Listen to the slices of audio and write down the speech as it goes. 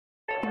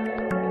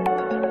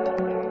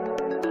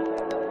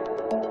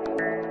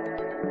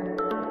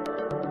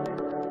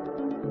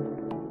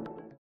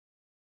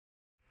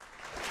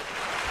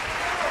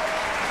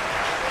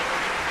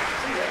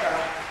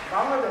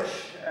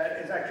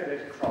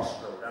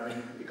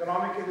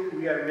Economically,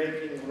 we are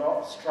making a lot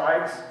of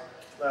strides,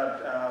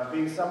 but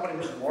being somebody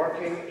who's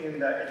working in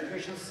the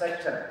education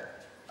sector,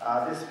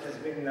 this has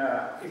been,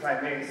 if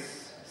I may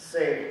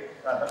say,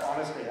 rather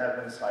honestly, has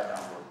been slide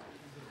downward.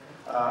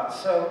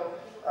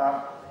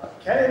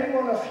 Can any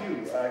one of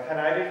you can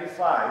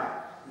identify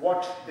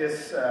what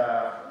this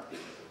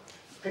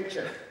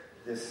picture,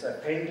 this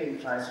painting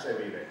tries to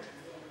evaluate?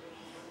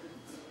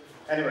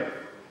 Anybody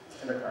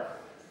in the crowd?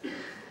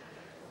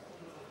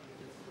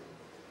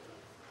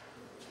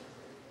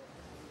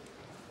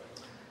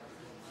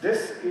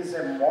 This is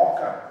a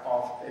mock-up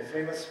of a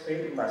famous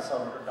painting by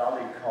Salvador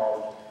Dali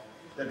called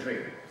The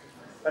Dream.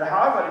 But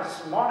however,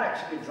 it's not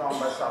actually drawn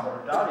by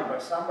Salvador Dali,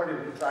 but somebody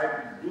who tried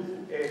to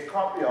do a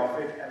copy of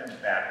it and a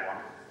bad one.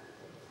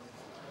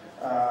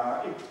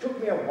 It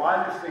took me a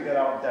while to figure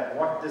out that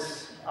what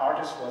this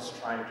artist was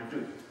trying to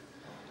do.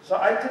 So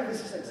I think this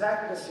is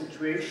exactly the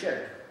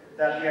situation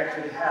that we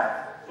actually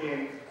have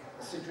in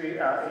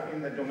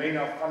the domain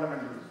of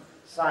fundamental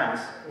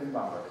science in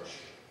Bangladesh.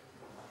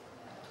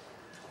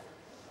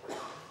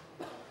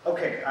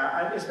 Okay,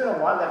 it's been a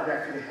while that we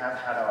actually have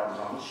had our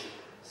lunch,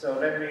 so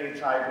let me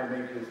try to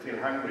make you feel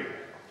hungry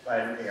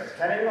by anything else.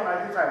 Can anyone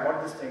identify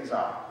what these things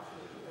are?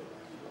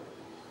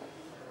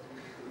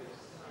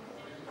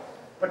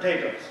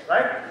 Potatoes,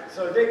 right?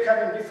 So they come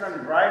in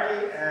different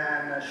variety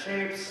and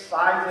shapes,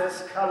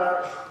 sizes,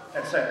 color,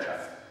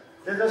 etc.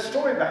 There's a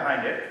story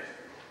behind it.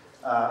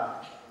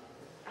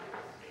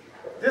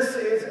 This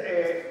is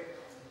an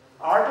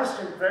artist's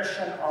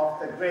impression of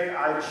the Great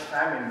Irish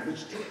Famine,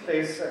 which took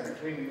place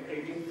between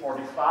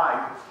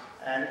 1845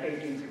 and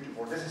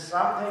 1854. This is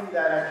something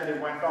that actually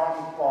went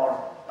on for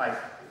like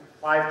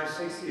 5 to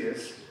 6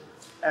 years.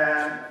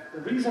 And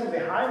the reason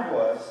behind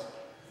was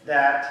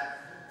that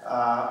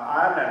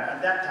Ireland,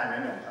 at that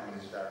time,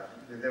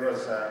 there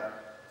was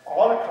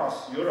all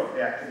across Europe,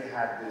 they actually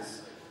had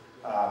this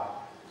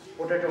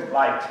potato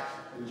blight,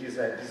 which is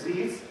a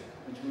disease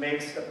which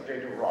makes the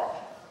potato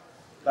rot.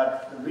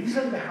 But the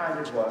reason behind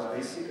it was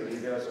basically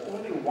there was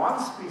only one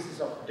species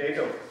of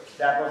potato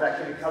that was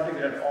actually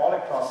cultivated all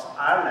across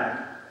Ireland,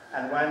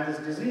 and when this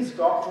disease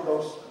got to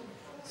those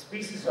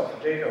species of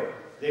potato,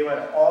 they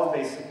were all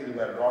basically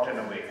rotten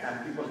away,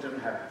 and people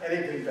didn't have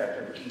anything to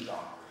actually eat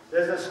on.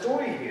 There's a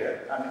story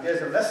here,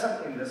 there's a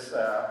lesson in this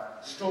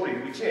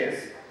story, which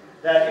is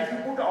that if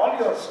you put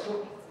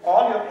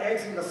all your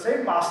eggs in the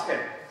same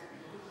basket,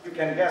 you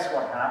can guess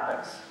what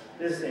happens.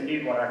 This is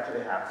indeed what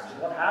actually happens.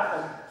 What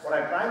happened, what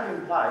I'm trying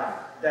to imply,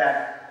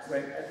 that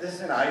when this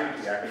is an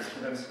IUT,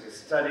 students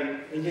study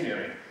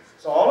engineering.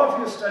 So all of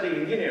you study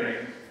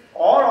engineering,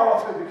 or all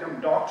of you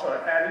become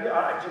doctor, and you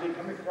are actually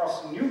coming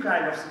across a new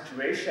kind of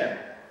situation.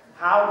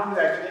 How do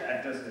you actually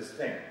address this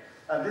thing?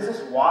 And this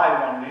is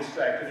why one needs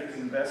to actually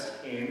invest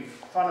in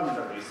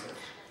fundamental research.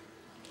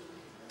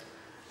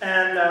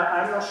 And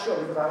I'm not sure,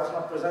 because I was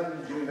not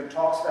present during the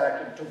talks that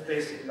actually took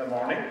place in the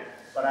morning,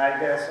 but I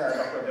guess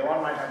Dr.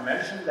 Dewan might have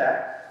mentioned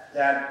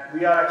that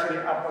we are actually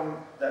up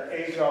on the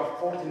age of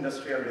fourth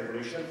industrial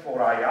revolution,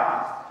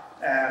 4IR.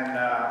 And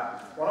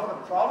one of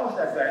the problems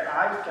that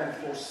I can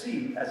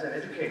foresee as an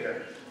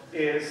educator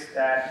is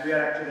that we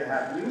are actually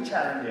have new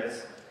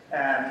challenges.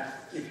 And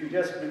if you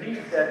just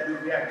believe that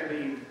you'll be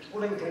actually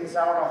pulling things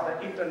out of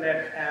the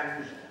internet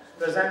and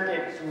present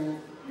it to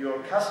your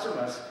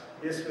customers,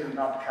 this will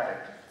not cut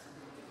it.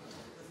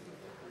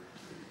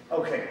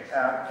 Okay,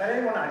 can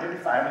anyone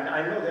identify?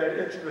 I know there are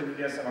electrical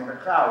engineers among the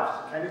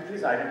crowd. Can you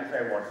please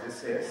identify what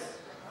this is?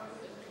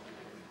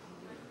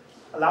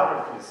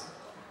 Louder, please.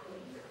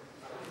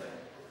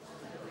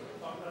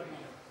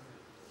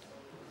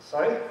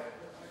 Sorry?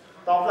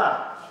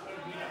 Tabla.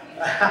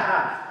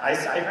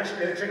 I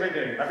mentioned electrical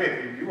engineering.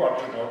 Naveed, you ought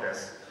to know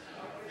this.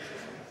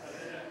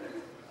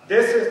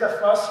 This is the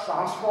first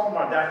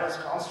transformer that was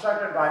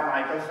constructed by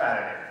Michael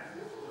Faraday.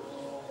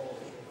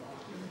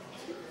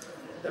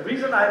 The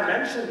reason I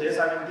mention this,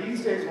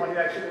 these days when you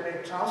actually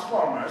make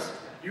transformers,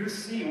 you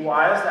see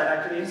wires that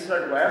actually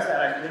insert wires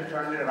that actually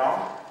turn it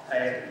around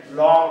a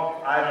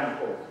long iron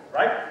core,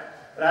 right?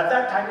 But at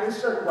that time,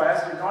 insert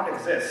wires did not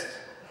exist.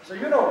 So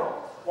you know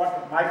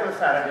what Michael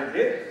Faraday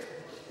did?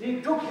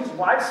 He took his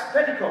wife's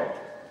petticoat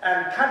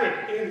and cut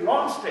it in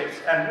long strips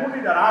and moved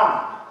it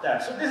around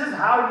that. So this is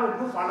how you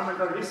do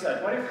fundamental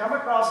research. When you come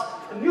across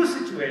a new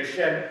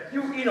situation,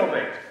 you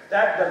innovate.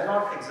 That does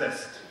not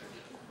exist.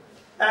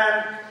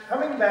 And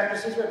coming back to,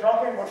 since we're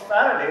talking about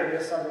Faraday,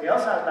 there's something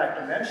else I'd like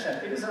to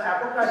mention. It is an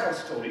apocryphal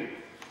story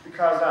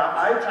because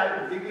I tried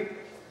to dig it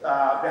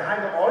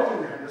behind the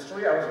origin behind the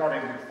story. I was not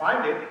able to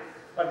find it.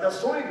 But the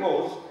story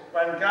goes,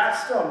 when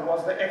Gladstone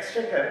was the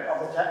exchequer of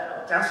the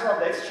Chancellor of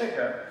the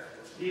Exchequer,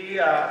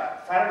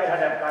 Faraday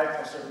had applied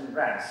for certain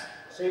grants.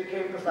 So he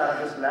came to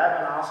Faraday's lab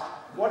and asked,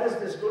 what is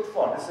this good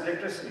for, this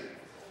electricity?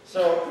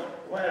 So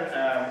when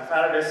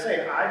Faraday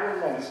said, I don't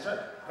know,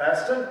 Mr.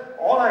 Gladstone,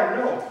 all I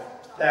know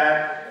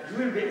that you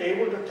will be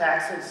able to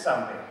tax it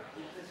someday.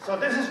 So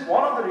this is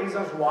one of the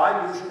reasons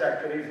why you should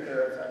actually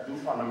do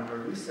fundamental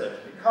research,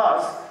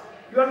 because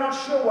you are not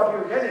sure what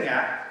you're getting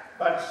at,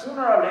 but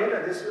sooner or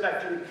later this will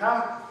actually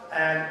come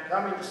and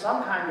come into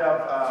some kind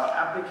of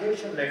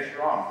application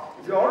later on.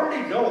 If you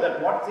already know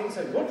that what things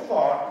are good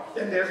for,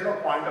 then there's no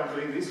point of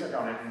doing research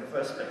on it in the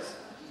first place.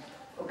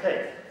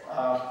 Okay.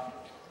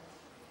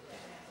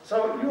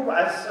 So you,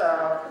 as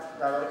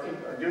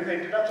during the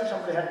introduction,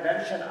 somebody had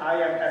mentioned I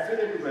am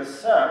affiliated with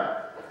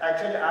CERN.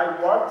 Actually,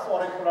 I work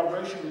for a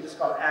collaboration which is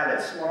called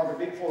ALICE, one of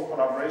the big 4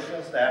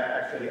 collaborations that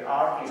actually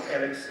are in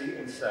LHC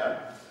in CERN.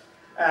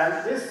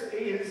 And this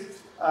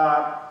is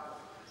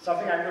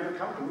something I'm going to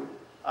come to.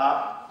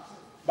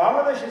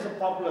 Bangladesh is a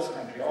populous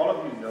country. All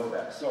of you know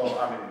that. So,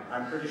 I mean,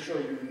 I'm pretty sure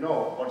you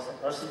know what's the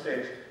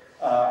percentage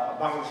of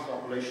Bangladesh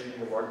population in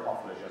the world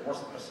population.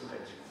 What's the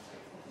percentage?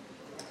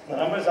 The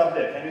number is up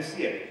there. Can you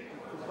see it?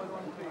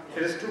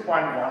 It is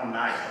 2.19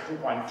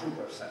 or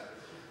 2.2%.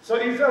 So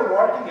if you're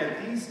working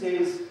at these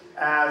days,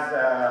 as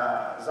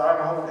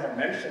Zara Mahmoud had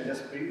mentioned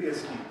just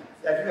previously,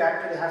 that you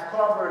actually have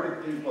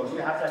collaborative people, you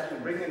have to actually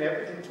bring in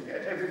everything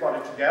together,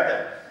 everybody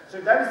together. So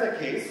if that is the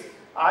case,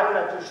 I will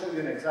actually show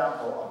you an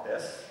example of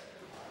this.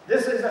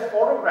 This is a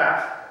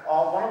photograph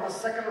of one of the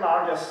second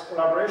largest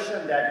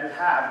collaboration that you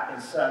have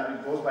in CERN,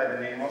 which goes by the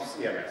name of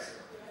CMS.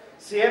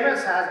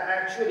 CMS has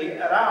actually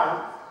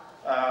around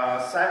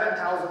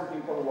 7,000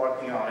 people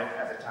working on it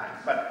at the time.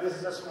 But this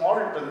is a small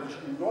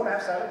representation. You don't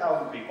have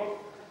 7,000 people.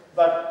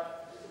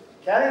 But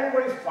can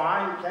anybody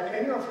find, can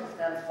any of you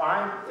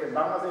find a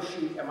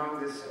Bangladeshi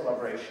among this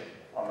collaboration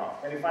or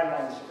not? Can you find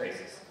Bangladeshi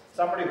faces?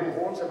 Somebody who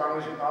holds a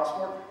Bangladeshi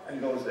passport and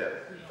goes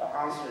there. The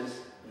answer is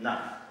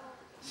none.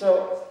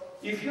 So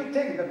if you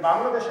think that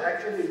Bangladesh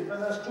actually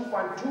represents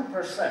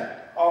 2.2%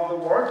 of the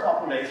world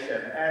population,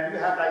 and you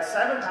have like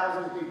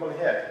 7,000 people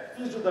here,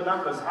 please do the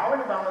numbers. How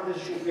many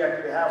Bangladeshi should we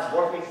actually have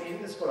working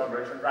in this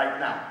collaboration right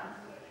now?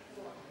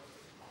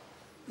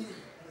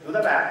 Do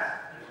the math.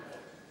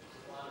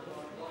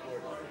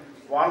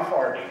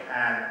 140,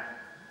 and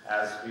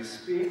as we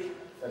speak,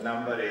 the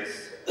number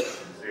is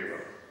 0.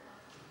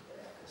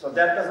 So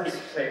that doesn't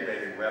say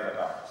very well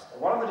about us.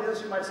 One of the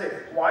reasons you might say,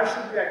 why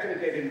should we actually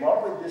get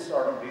involved with this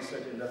sort of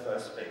research in the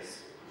first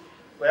place?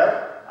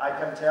 Well, I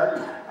can tell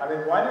you. I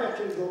mean, why do you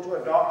actually go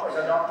to a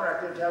doctor? The doctor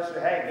actually tells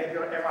you, hey, get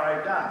your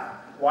MRI done.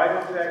 Why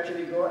don't you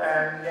actually go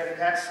and get a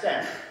CAT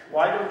scan?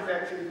 Why don't you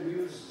actually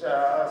use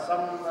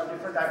some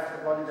different type of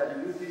technology that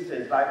you use these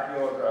days, like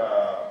your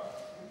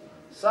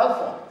cell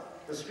phone,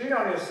 the screen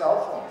on your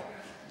cell phone?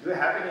 Do you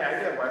have any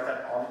idea where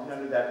that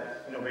originally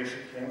that innovation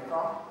came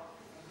from?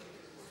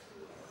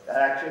 That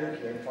actually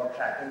came for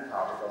tracking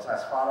particles.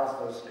 As far as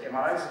those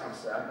MRIs are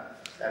concerned,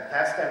 that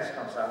CAT scan is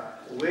concerned,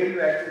 the way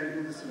you actually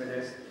do this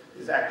images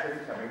is actually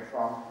coming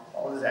from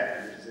all these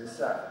activities in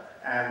CERN.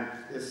 And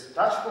this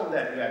touch phone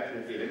that you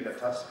actually feeling, the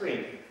touch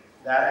screen,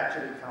 that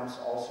actually comes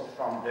also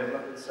from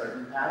developing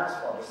certain panels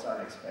for the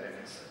CERN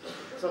experiments.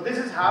 So this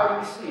is how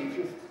you see, if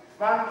you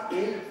fund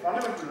in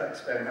fundamental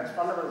experiments,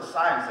 fundamental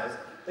sciences,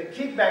 the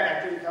kickback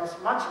actually comes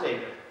much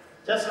later.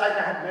 Just like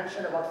I had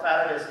mentioned about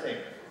Faraday's thing.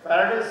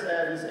 Faraday's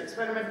this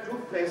experiment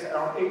took place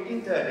around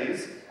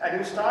 1830s, and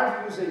you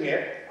start using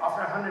it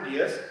after 100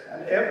 years,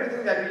 and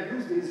everything that we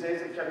use these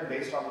days is actually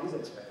based on these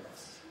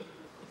experiments.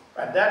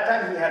 At that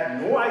time, he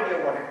had no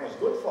idea what it was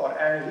good for,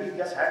 and he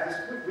just had this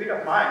quick read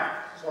of mind,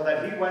 so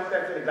that he went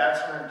back to the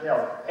batsman and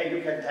tell, hey,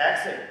 you can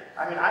tax it.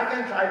 I mean, I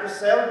can try to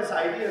sell these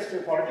ideas to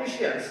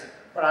politicians,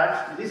 but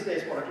actually these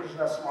days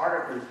politicians are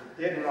smarter too.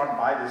 They do not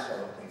buy these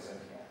sort of things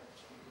anymore.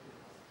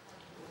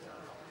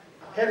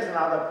 Here is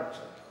another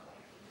picture.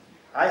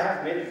 I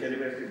have made it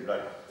deliberately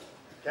blurry.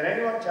 Can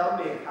anyone tell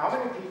me how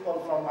many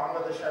people from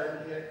Bangladesh are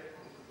in here?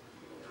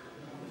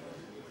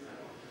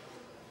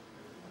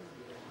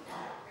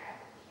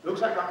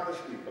 Looks like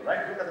Bangladesh people,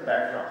 right? Look at the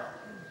background.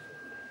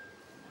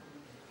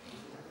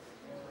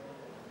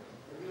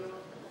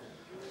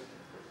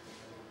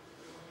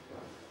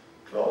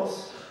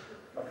 Close,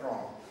 but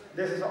wrong.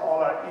 This is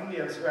all our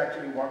Indians who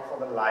actually work for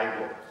the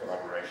LIGO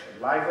collaboration.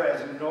 LIGO,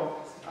 as you know,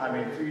 I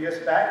mean, a few years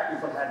back,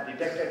 people had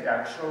detected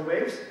gravitational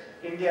waves.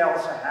 India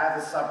also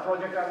has a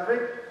sub-project under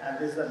it, and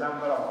this is the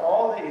number of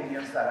all the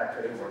Indians that are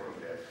actually working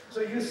there.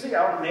 So you see,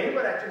 our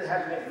neighbor actually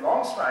has made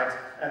long strides,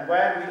 and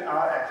where we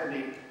are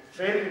actually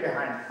trailing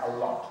behind a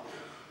lot.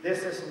 This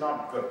is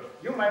not good.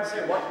 You might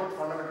say what good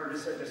fundamental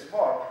research is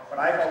for, but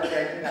I think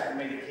I have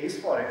made a case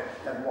for it,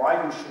 and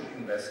why you should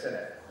invest in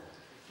it.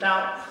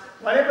 Now,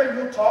 whenever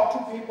you talk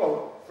to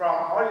people from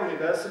our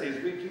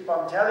universities, we keep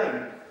on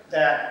telling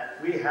that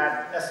we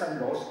had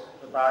SMOs,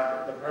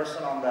 the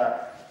person on the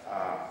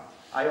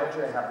I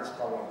actually have this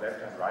column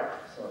left and right,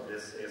 so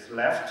this is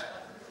left,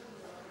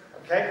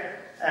 okay?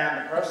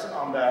 And the person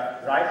on the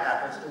right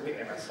happens to be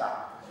MS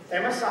Saha.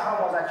 MS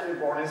Saha was actually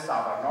born in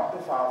Sabah, not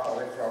too far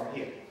away from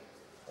here,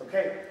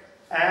 okay?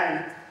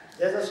 And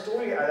there's a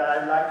story that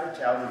I'd like to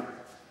tell you,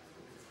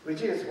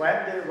 which is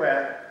when they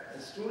were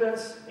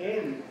students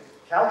in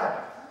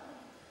Calcutta,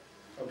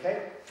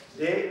 okay?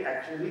 They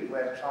actually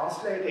were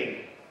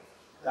translating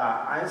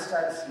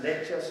Einstein's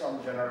lectures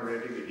on general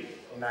relativity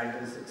in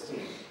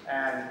 1916,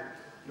 and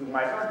you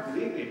might not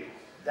believe it,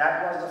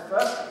 that was the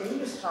first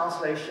English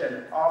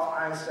translation of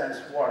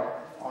Einstein's work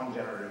on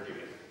general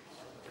relativity.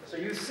 So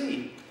you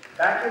see,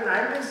 Back in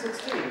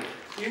 1916,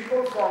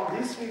 people from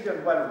this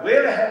region were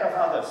well ahead of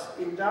others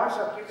in terms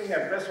of keeping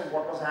abreast of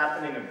what was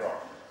happening abroad.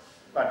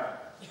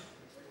 But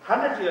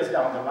 100 years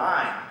down the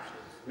line,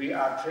 we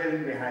are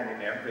trailing behind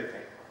in everything.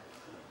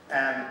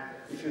 And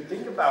if you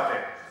think about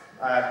it,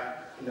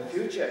 in the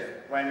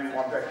future, when you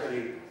want to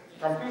actually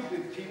compete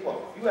with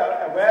people, you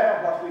are aware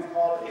of what we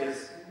call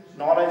is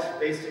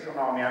knowledge-based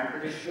economy. I'm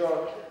pretty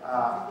sure,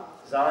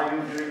 Zara,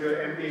 you during your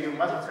MBA, you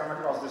must have come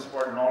across this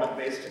word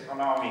knowledge-based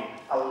economy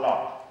a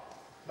lot.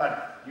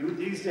 But you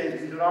these days,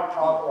 we do not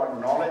talk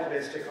about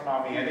knowledge-based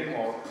economy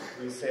anymore.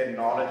 We say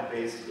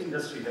knowledge-based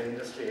industry. The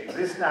industry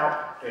exists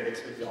now.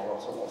 TEDxIUT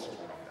also one of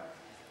them.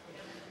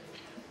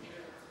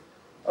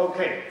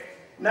 Okay.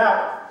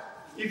 Now,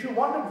 if you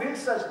want to build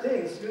such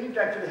things, you need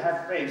to actually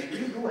have brains.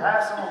 We do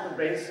have some of the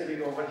brains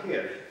sitting over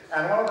here.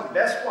 And one of the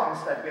best ones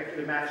that we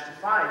actually managed to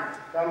find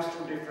comes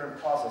through different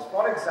processes.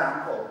 For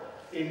example,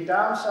 in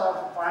terms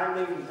of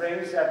finding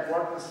brains that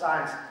work with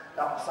science,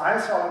 the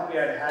Science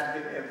Olympiad had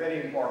been a very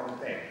important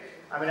thing.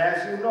 I mean,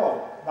 as you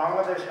know,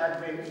 Bangladesh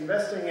had been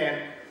investing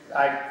in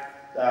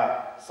like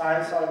the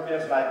Science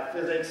Olympiads like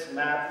physics,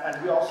 math,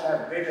 and we also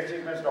have great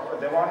achievements. Dr.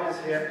 Dewan is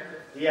here.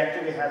 He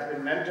actually has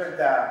been mentored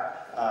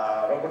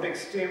the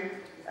robotics team,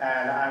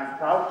 and I'm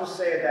proud to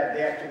say that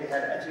they actually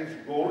had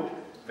achieved gold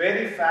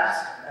very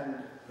fast and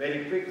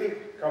very quickly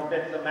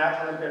compared to the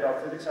Math Olympiad or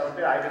Physics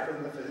Olympiad. I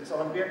represent the Physics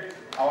Olympiad.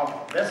 Our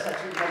best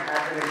achievement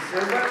happened in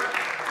silver.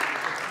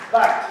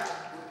 But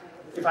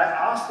if I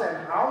ask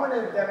them how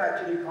many of them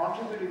actually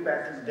contributing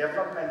back to the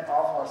development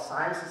of our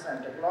sciences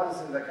and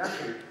technologies in the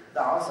country,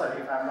 the answer,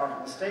 if I'm not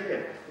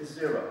mistaken, is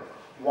zero.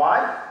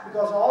 Why?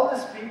 Because all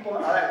these people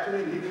are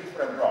actually living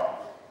for abroad,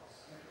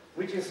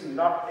 which is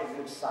not a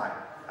good sign.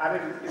 I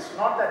mean, it's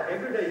not that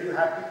every day you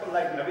have people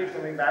like Naveed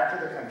coming back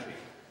to the country,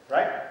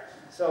 right?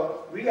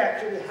 So we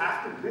actually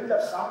have to build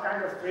up some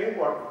kind of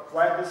framework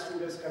where the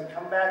students can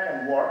come back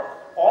and work,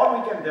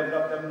 or we can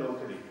develop them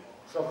locally.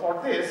 So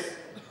for this,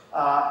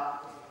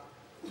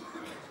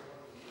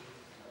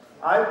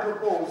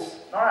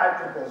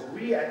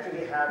 we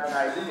actually have an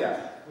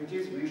idea, which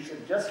is we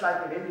should, just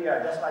like in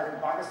India, just like in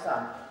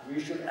Pakistan, we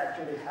should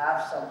actually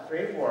have some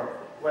framework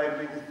where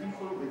the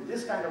people with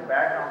this kind of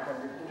background can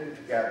be put in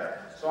together.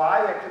 So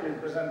I actually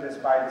present this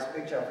by this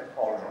picture of a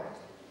cauldron.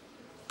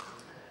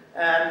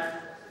 And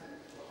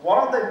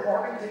one of the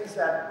important things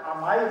that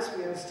my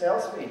experience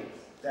tells me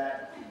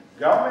that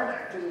government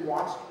actually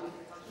wants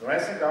to, the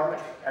rest of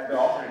government at the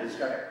authorities,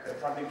 the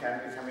funding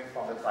can be coming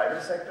from the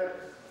private sector,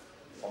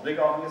 public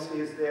obviously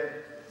is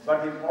there,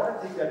 but the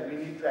important thing that we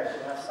need to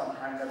actually have some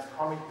kind of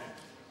commitment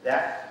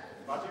that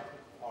budget,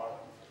 or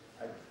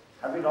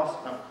have we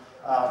lost? No.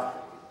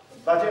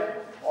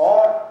 Budget,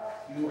 or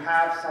you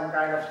have some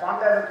kind of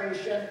fund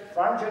allocation,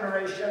 fund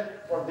generation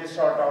for this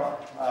sort of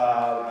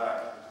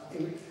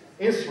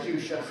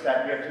institutions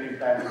that we actually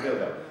plan to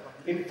build up.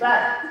 In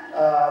fact,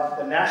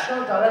 the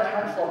national talent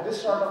hunt for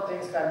this sort of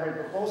things can be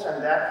proposed,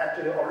 and that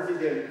actually already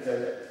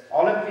the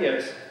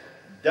Olympiads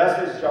does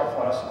this job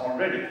for us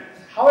already.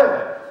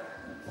 However,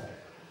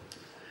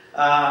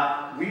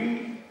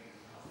 we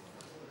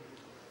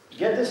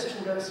get the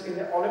students in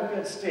the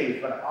Olympiad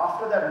state, but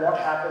after that what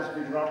happens,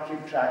 we do not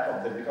keep track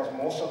of them because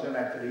most of them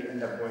actually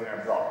end up going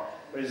abroad.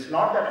 But it's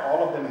not that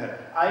all of them have.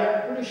 I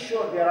am pretty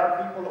sure there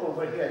are people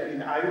over here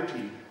in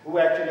IUT who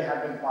actually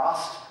have been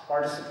past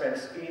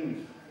participants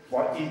in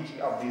each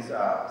of these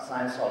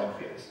science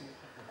Olympiads.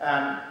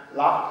 And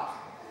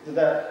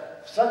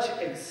such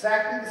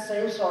exactly the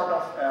same sort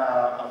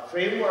of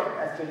framework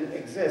actually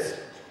exists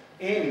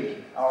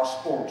in our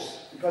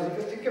sports. Because if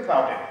you think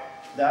about it,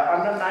 the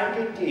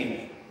under-19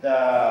 team, the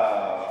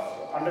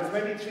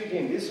under-23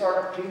 team, these sort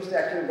of teams,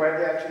 where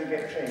they actually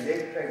get trained.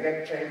 They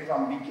get trained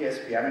from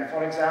BKSP. I mean,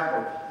 for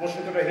example,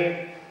 Mushfiqur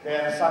Rahim,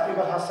 then Saqib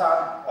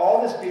al-Hassan,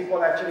 all these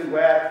people actually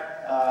were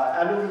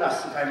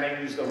alumnus, if I may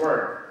use the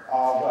word,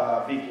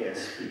 of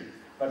BKSP.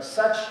 But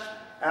such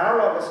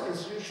analogous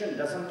institution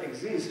doesn't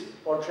exist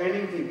for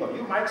training people.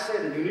 You might say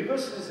the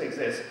universities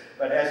exist,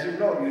 but as you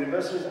know,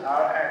 universities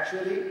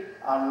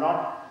are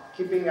not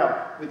keeping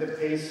up with the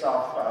pace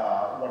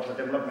of what the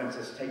developments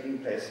is taking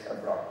place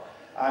abroad.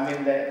 I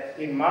mean,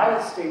 in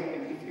my state,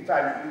 if you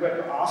were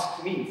to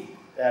ask me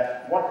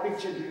that what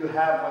picture do you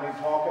have when you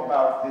talk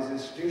about these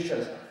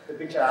institutions, the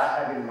picture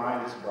I have in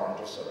mind is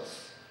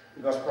Brontosaurus.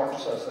 Because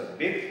Brontosaurus are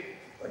big,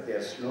 but they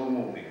are slow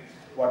moving.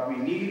 What we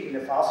need in a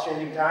fast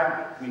changing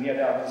time, we need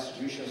our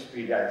institutions to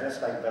be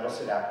just like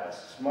velociraptors.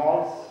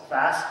 Small,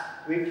 fast,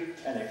 quick,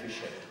 and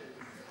efficient.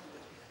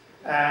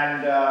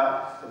 And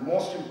the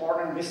most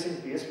important missing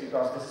piece,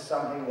 because this is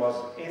something was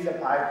in the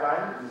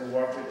pipeline with the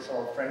work with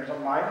some friends of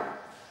mine.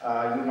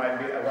 You might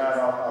be aware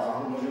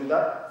of Mahmoud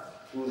Mujumdar,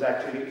 who's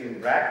actually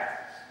in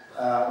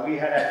BRAC. We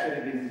had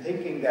actually been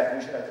thinking that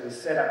we should actually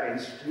set up an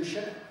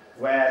institution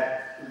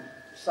where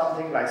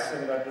something like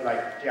similar to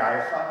like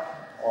TIFA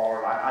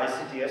or like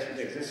ICTS,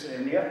 which exists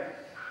in India,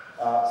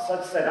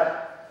 such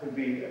setup could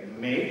be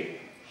made.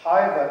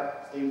 However,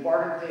 the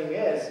important thing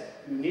is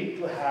you need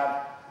to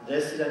have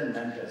resident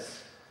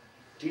mentors,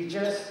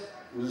 teachers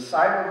who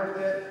reside over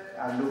there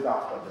and look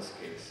after this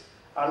case.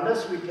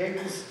 Unless we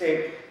take this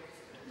step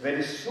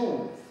very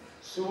soon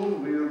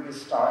we will be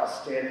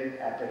staring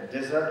at a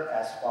desert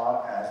as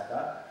far as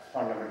the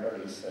fundamental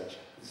research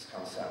is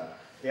concerned.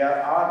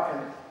 There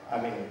are,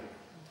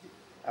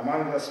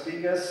 among the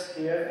speakers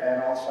here,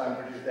 and also I'm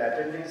pretty sure the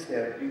attendees,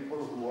 there are people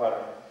who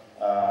are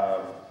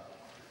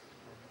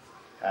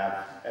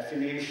have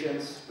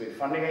affiliations with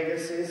funding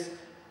agencies,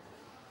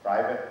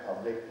 private,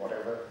 public,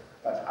 whatever.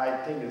 But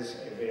I think it's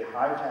a very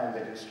high time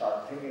that you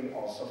start thinking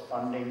also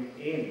funding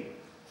in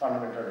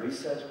fundamental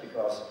research,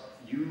 because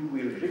you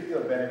will reap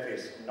your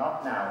benefits,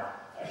 not now,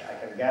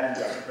 I can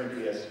guarantee after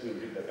 20 years you will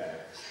reap the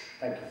benefits.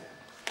 Thank you.